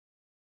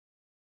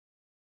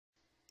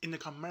In the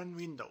command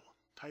window,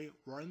 type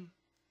run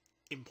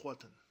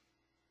important.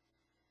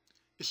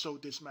 It shows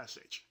this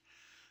message.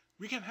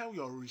 We can help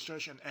your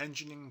research and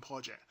engineering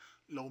project.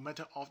 No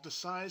matter of the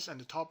size and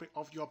the topic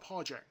of your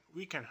project,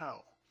 we can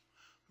help.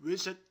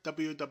 Visit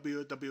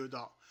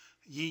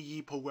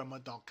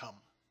www.EEprogrammer.com.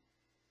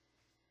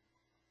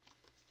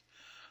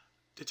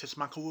 This is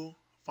Marco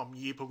from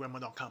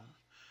EEprogrammer.com.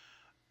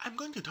 I'm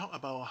going to talk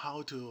about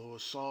how to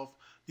solve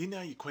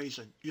linear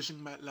equation using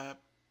MATLAB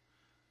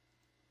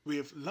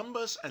with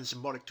numbers and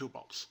symbolic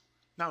toolbox.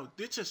 Now,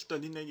 this is the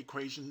linear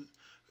equation,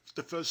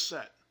 the first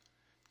set.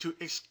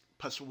 2x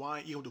plus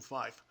y equal to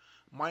 5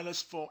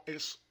 minus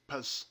 4x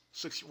plus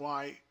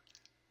 6y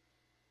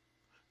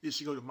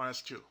is equal to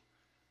minus 2.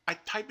 I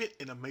type it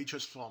in a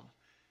matrix form.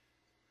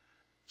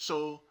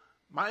 So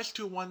minus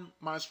 2, 1,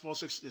 minus 4,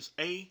 6 is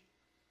A,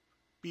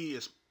 B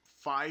is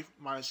 5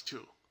 minus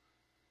 2.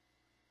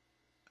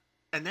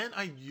 And then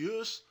I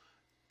use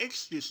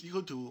x is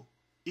equal to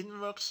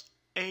inverse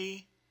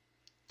A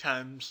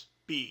times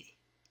B.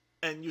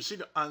 And you see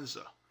the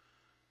answer,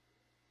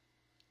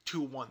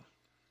 2, 1.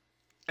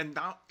 And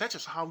now that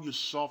is how you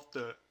solve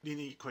the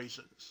linear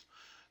equations.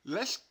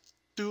 Let's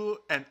do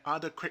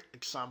another quick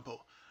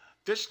example.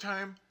 This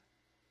time,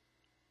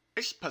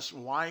 x plus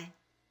y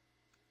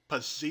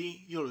plus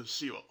z equal to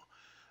 0.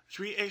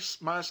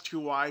 3x minus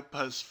 2y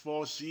plus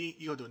 4z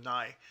equal to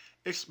 9.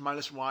 X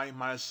minus y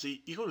minus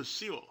z equal to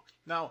 0.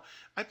 Now,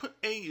 I put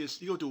a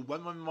is equal to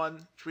 1, 1,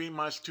 1, 3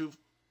 minus 2,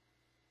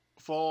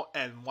 4,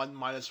 and 1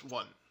 minus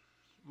 1.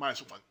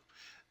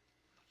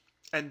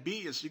 And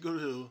b is equal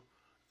to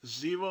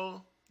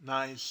 0,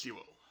 9, 0.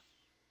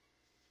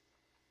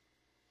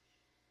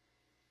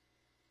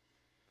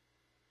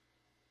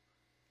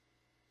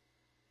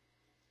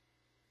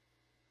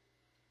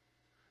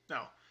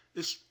 Now,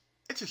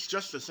 it is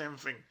just the same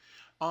thing.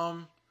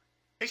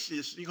 X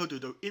is equal to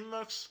the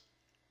inverse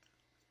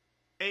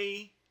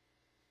A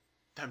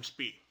times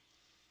B.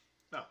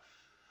 Now,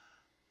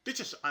 this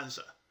is the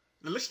answer.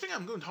 The next thing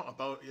I'm going to talk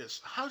about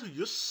is how to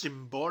use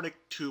symbolic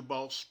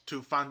toolbox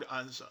to find the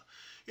answer.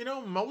 You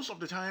know, most of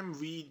the time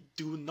we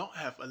do not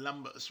have a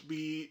numbers.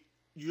 We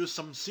use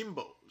some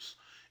symbols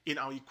in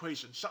our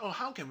equation. So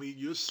how can we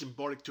use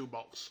symbolic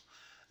toolbox?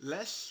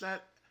 Let's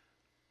set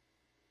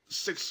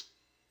 6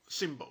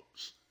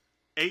 symbols.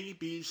 A,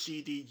 B,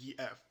 C, D, E,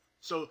 F.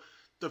 So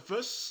the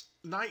first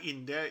line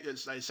in there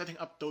is like setting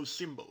up those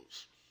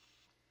symbols.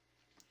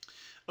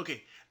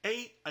 Okay,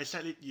 A, I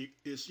set it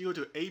is equal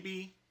to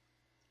AB,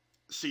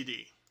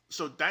 CD.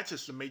 So that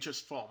is the matrix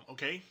form,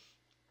 okay?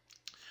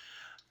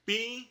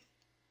 B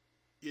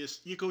is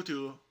equal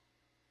to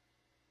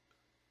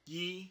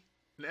E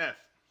and F,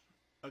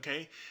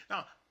 okay?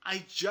 Now,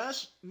 I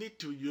just need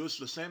to use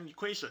the same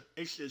equation.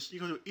 X is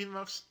equal to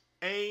inverse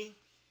A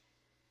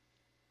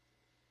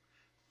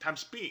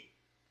times B.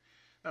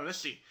 Now, let's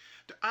see.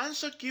 The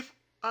answer gives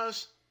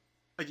us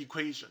an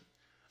equation.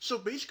 So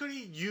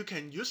basically, you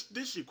can use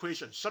this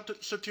equation,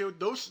 substitute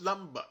those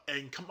numbers,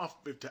 and come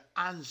up with the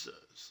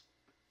answers.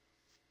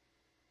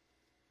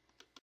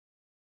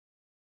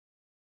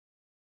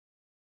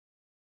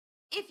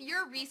 If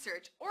your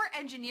research or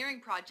engineering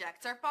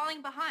projects are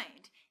falling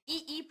behind,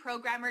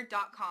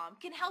 EEprogrammer.com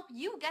can help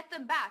you get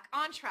them back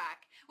on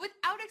track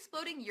without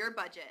exploding your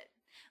budget.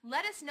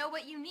 Let us know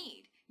what you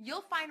need.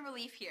 You'll find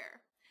relief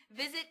here.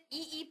 Visit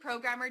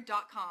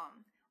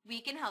EEprogrammer.com.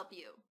 We can help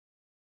you.